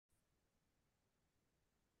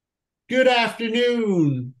Good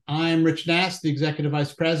afternoon. I'm Rich Nass, the Executive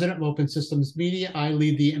Vice President of Open Systems Media. I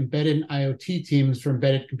lead the embedded IoT teams for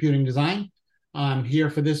embedded computing design. I'm here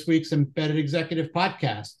for this week's Embedded Executive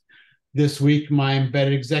podcast. This week, my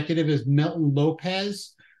embedded executive is Milton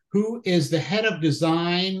Lopez, who is the head of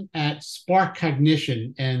design at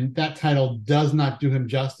SparkCognition, and that title does not do him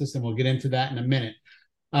justice, and we'll get into that in a minute.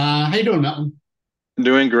 How you doing, Milton?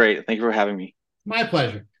 Doing great. Thank you for having me. My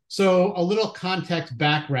pleasure. So, a little context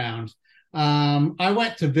background. I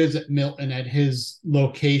went to visit Milton at his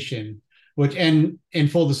location, which, and in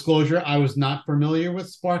full disclosure, I was not familiar with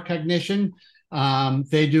Spark Cognition.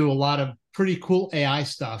 They do a lot of pretty cool AI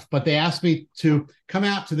stuff, but they asked me to come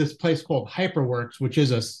out to this place called HyperWorks, which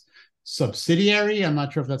is a subsidiary. I'm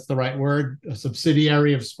not sure if that's the right word, a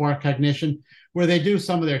subsidiary of Spark Cognition, where they do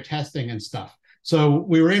some of their testing and stuff. So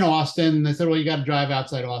we were in Austin. And they said, well, you got to drive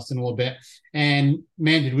outside Austin a little bit. And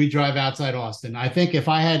man, did we drive outside Austin. I think if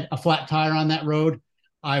I had a flat tire on that road,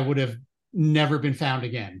 I would have never been found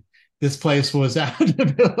again. This place was out in the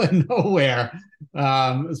middle of nowhere,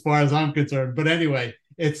 as far as I'm concerned. But anyway,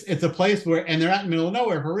 it's a place where, and they're out in the middle of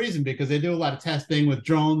nowhere for a reason, because they do a lot of testing with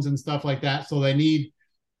drones and stuff like that. So they need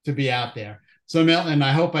to be out there. So Milton,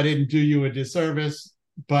 I hope I didn't do you a disservice,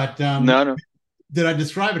 but No, no. did I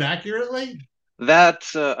describe it accurately?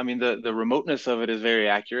 The remoteness of it is very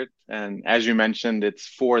accurate. And as you mentioned, it's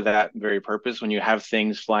for that very purpose. When you have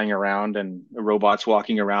things flying around and robots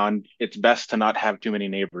walking around, it's best to not have too many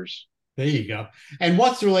neighbors. There you go. And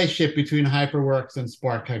what's the relationship between HyperWorks and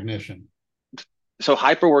Spark Cognition? So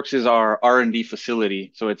HyperWorks is our R&D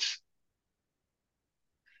facility.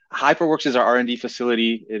 HyperWorks is our R&D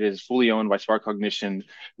facility. It is fully owned by SparkCognition.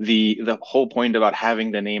 The whole point about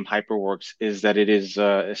having the name HyperWorks is that it is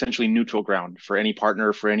essentially neutral ground for any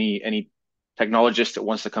partner, for any technologist that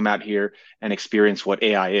wants to come out here and experience what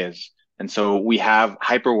AI is. And so we have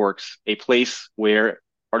HyperWorks, a place where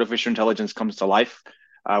artificial intelligence comes to life,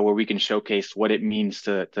 where we can showcase what it means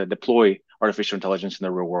to deploy artificial intelligence in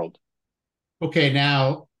the real world. Okay,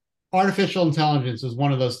 now artificial intelligence is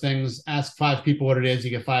one of those things. Ask five people what it is, you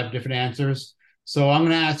get five different answers. So I'm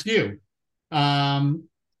going to ask you,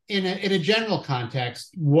 in a general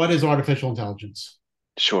context, what is artificial intelligence?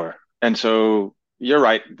 Sure. And so you're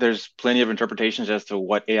right. There's plenty of interpretations as to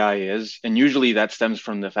what AI is. And usually that stems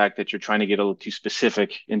from the fact that you're trying to get a little too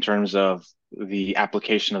specific in terms of the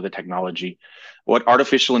application of the technology. What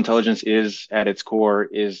artificial intelligence is at its core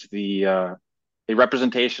is a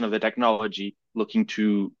representation of the technology looking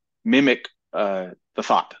to mimic the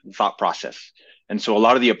thought process. And so a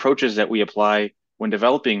lot of the approaches that we apply when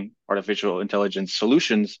developing artificial intelligence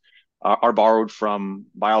solutions are borrowed from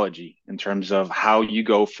biology in terms of how you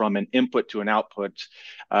go from an input to an output,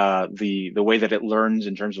 the way that it learns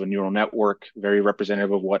in terms of a neural network, very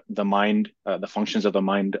representative of what the mind, the functions of the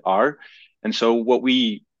mind are. And so what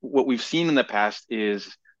we've seen in the past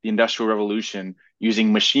is the Industrial Revolution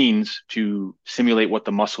using machines to simulate what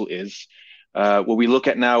the muscle is. What we look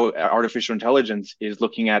at now, artificial intelligence, is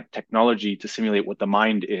looking at technology to simulate what the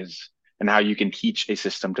mind is and how you can teach a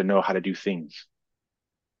system to know how to do things.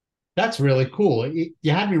 That's really cool.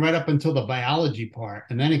 You had me right up until the biology part,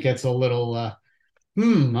 and then it gets a little,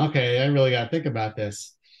 okay, I really got to think about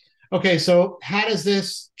this. Okay, so how does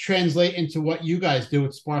this translate into what you guys do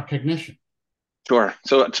with Spark Cognition? Sure.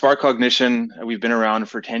 So at Spark Cognition, we've been around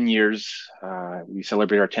for 10 years. We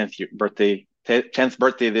celebrate our 10th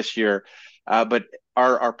birthday this year. But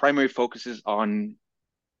our primary focus is on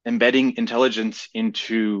embedding intelligence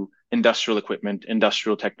into industrial equipment,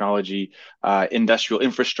 industrial technology, industrial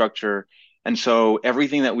infrastructure. And so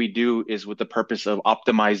everything that we do is with the purpose of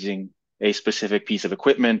optimizing a specific piece of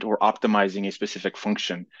equipment or optimizing a specific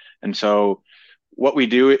function. And so what we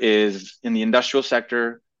do is in the industrial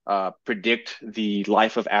sector, predict the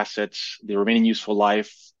life of assets, the remaining useful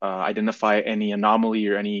life, identify any anomaly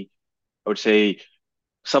or any, I would say,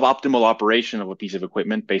 suboptimal operation of a piece of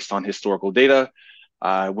equipment based on historical data.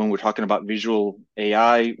 When we're talking about visual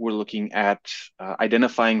AI, we're looking at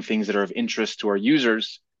identifying things that are of interest to our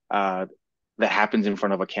users that happens in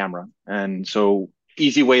front of a camera. And so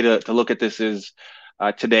easy way to look at this is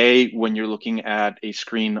today, when you're looking at a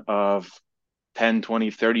screen of 10,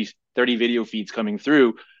 20, 30 video feeds coming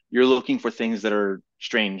through, you're looking for things that are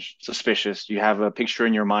strange, suspicious. You have a picture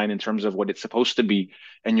in your mind in terms of what it's supposed to be,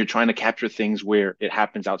 and you're trying to capture things where it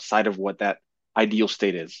happens outside of what that ideal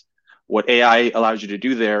state is. What AI allows you to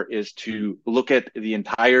do there is to look at the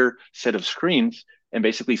entire set of screens and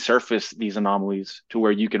basically surface these anomalies to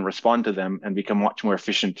where you can respond to them and become much more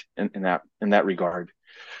efficient in that regard.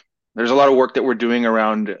 There's a lot of work that we're doing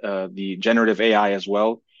around the generative AI as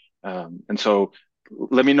well. And so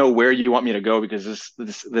let me know where you want me to go, because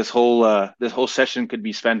this whole session could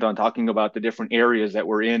be spent on talking about the different areas that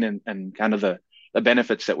we're in, and kind of the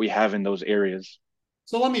benefits that we have in those areas.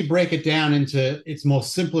 So let me break it down into its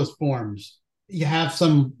most simplest forms. You have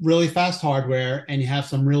some really fast hardware and you have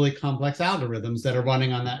some really complex algorithms that are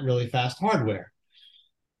running on that really fast hardware.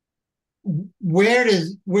 Where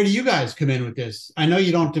do you guys come in with this? I know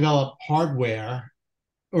you don't develop hardware,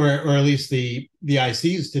 or at least the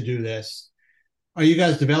ICs to do this. Are you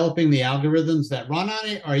guys developing the algorithms that run on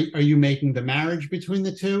it? Are you making the marriage between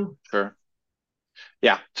the two? Sure.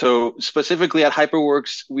 Yeah. So specifically at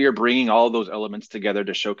HyperWorks, we are bringing all those elements together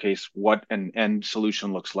to showcase what an end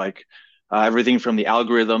solution looks like. Everything from the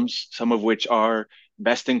algorithms, some of which are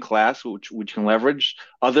best in class, which can leverage.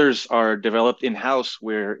 Others are developed in-house,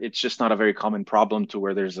 where it's just not a very common problem to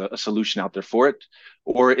where there's a solution out there for it,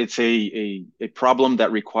 or it's a problem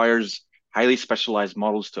that requires highly specialized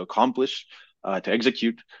models to accomplish, to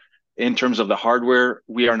execute. In terms of the hardware,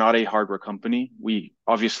 we are not a hardware company. We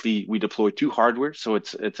deploy to hardware, so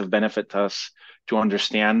it's a benefit to us to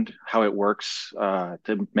understand how it works,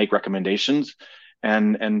 to make recommendations,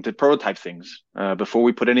 and to prototype things. Before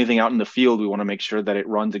we put anything out in the field, we want to make sure that it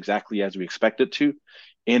runs exactly as we expect it to,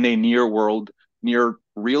 in a near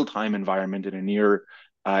real time environment, in a near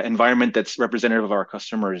environment that's representative of our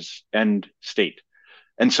customers' end state.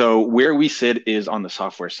 And so where we sit is on the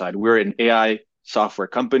software side. We're an AI software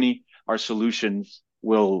company. Our solutions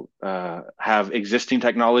will have existing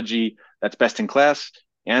technology that's best in class,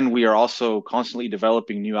 and we are also constantly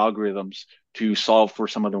developing new algorithms to solve for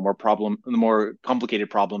some of the more complicated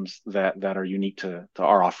problems that are unique to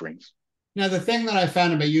our offerings. Now, the thing that I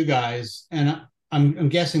found about you guys, and I'm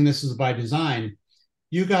guessing this is by design,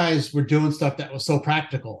 you guys were doing stuff that was so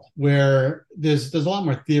practical, where there's a lot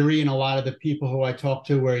more theory in a lot of the people who I talk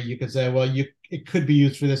to, where you could say, well, it could be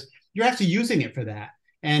used for this. You're actually using it for that.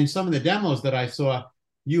 And some of the demos that I saw,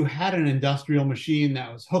 you had an industrial machine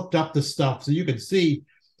that was hooked up to stuff. So you could see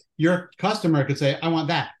your customer could say, I want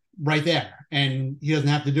that right there. And he doesn't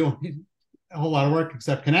have to do a whole lot of work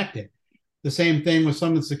except connect it. The same thing with some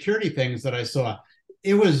of the security things that I saw.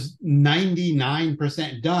 It was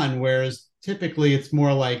 99% done, whereas typically it's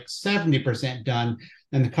more like 70% done,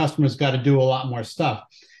 and the customer's got to do a lot more stuff.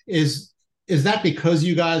 Is that because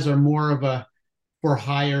you guys are more of a for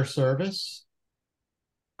hire service?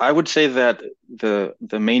 I would say that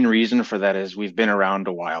the main reason for that is we've been around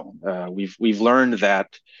a while. We've learned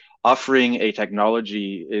that offering a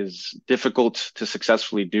technology is difficult to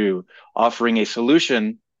successfully do. Offering a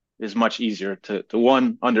solution is much easier to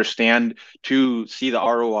one, understand, two, see the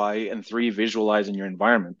ROI, and three, visualize in your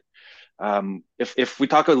environment. If we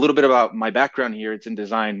talk a little bit about my background here, it's in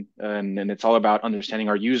design, and it's all about understanding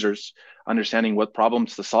our users, understanding what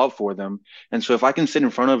problems to solve for them. And so if I can sit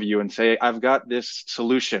in front of you and say, I've got this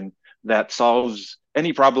solution that solves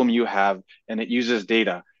any problem you have, and it uses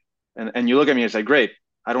data, and you look at me and say, great,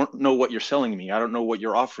 I don't know what you're selling me. I don't know what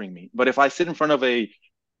you're offering me. But if I sit in front of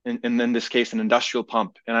in this case, an industrial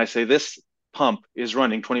pump, and I say, this pump is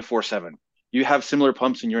running 24/7. You have similar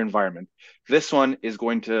pumps in your environment. This one is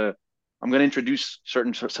I'm going to introduce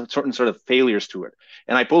certain sort of failures to it.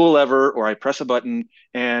 And I pull a lever or I press a button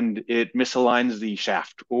and it misaligns the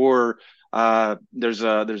shaft, or there's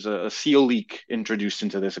a seal leak introduced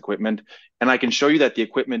into this equipment. And I can show you that the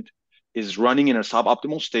equipment is running in a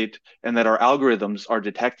suboptimal state, and that our algorithms are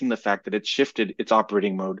detecting the fact that it's shifted its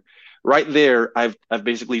operating mode. Right there, I've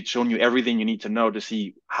basically shown you everything you need to know to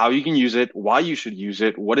see how you can use it, why you should use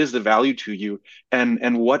it, what is the value to you,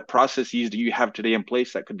 and what processes do you have today in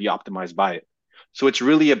place that could be optimized by it. So it's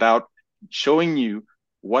really about showing you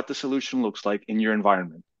what the solution looks like in your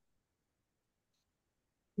environment.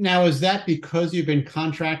 Now, is that because you've been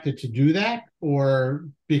contracted to do that, or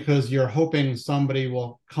because you're hoping somebody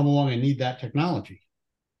will come along and need that technology?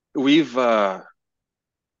 We've uh,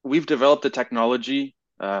 we've developed the technology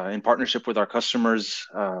in partnership with our customers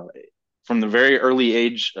from the very early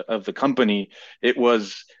age of the company. It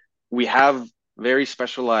was We have very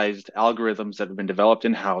specialized algorithms that have been developed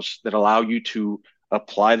in-house that allow you to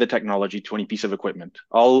apply the technology to any piece of equipment.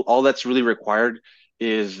 All that's really required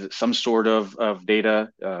is some sort of data.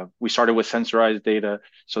 We started with sensorized data,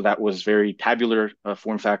 so that was very tabular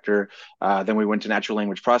form factor. Then we went to natural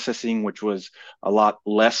language processing, which was a lot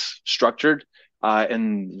less structured.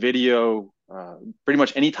 And video, pretty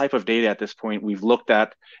much any type of data at this point we've looked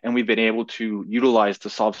at and we've been able to utilize to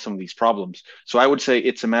solve some of these problems. So I would say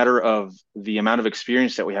it's a matter of the amount of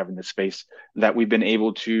experience that we have in this space that we've been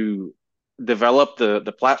able to develop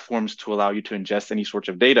the platforms to allow you to ingest any sorts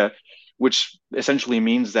of data, which essentially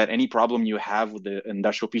means that any problem you have with the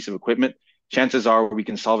industrial piece of equipment chances are we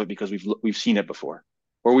can solve it because we've seen it before,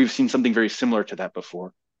 or we've seen something very similar to that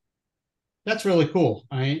before. That's really cool.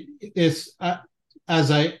 It's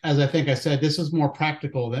as I think I said, this is more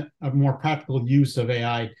practical than a more practical use of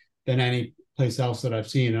AI than any place else that I've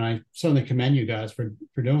seen, and I certainly commend you guys for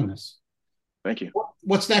doing this. Thank you.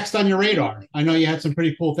 What's next on your radar? I know you had some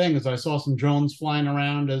pretty cool things. I saw some drones flying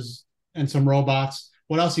around and some robots.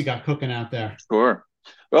 What else you got cooking out there? Sure.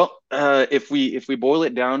 Well, if we boil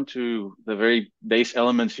it down to the very base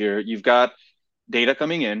elements here, you've got data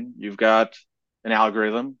coming in, you've got an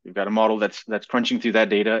algorithm, you've got a model that's crunching through that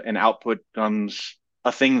data, and output comes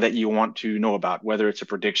a thing that you want to know about, whether it's a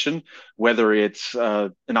prediction, whether it's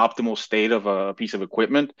an optimal state of a piece of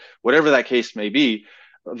equipment, whatever that case may be.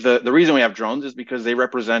 The reason we have drones is because they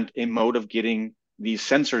represent a mode of getting these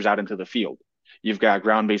sensors out into the field. You've got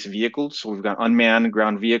ground-based vehicles, so we've got unmanned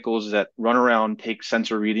ground vehicles that run around, take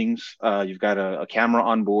sensor readings. You've got a camera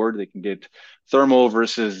on board. They can get thermal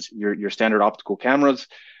versus your standard optical cameras.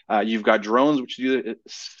 You've got drones, which do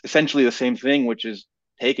essentially the same thing, which is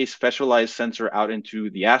take a specialized sensor out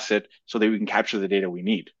into the asset so that we can capture the data we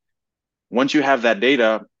need. Once you have that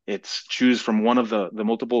data, it's choose from one of the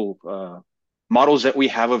multiple models that we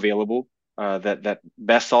have available that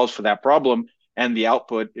best solves for that problem. And the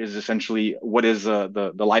output is essentially what is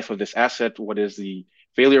the life of this asset, what is the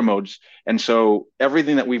failure modes. And so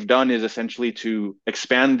everything that we've done is essentially to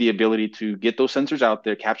expand the ability to get those sensors out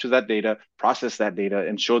there, capture that data, process that data,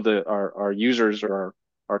 and show our users or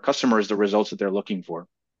our customers the results that they're looking for.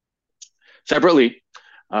 Separately,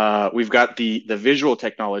 we've got the visual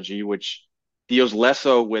technology, which deals less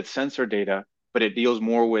so with sensor data, but it deals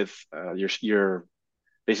more with your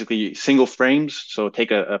basically single frames. So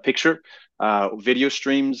take a picture, video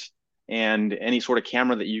streams, and any sort of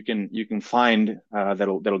camera that you can find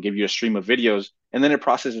that'll give you a stream of videos, and then it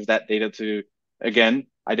processes that data to again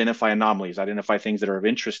identify anomalies, identify things that are of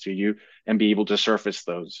interest to you, and be able to surface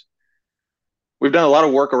those. We've done a lot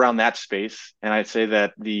of work around that space, and I'd say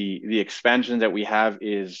that the expansion that we have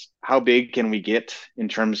is how big can we get in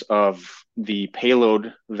terms of the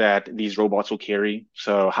payload that these robots will carry.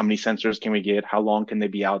 So how many sensors can we get? How long can they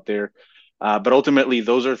be out there? But ultimately,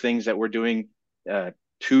 those are things that we're doing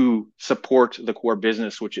to support the core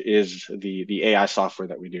business, which is the AI software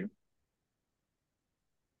that we do.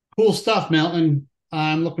 Cool stuff, Milton.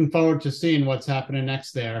 I'm looking forward to seeing what's happening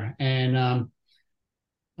next there, and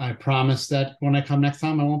I promise that when I come next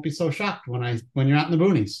time, I won't be so shocked when you're out in the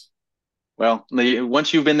boonies. Well,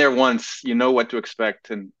 once you've been there once, you know what to expect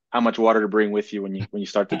and how much water to bring with you when you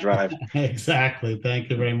start to drive. Exactly. Thank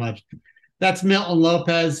you very much. That's Milton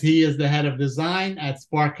Lopez. He is the head of design at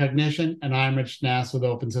SparkCognition, and I'm Rich Nass with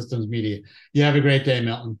Open Systems Media. You have a great day,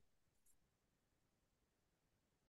 Milton.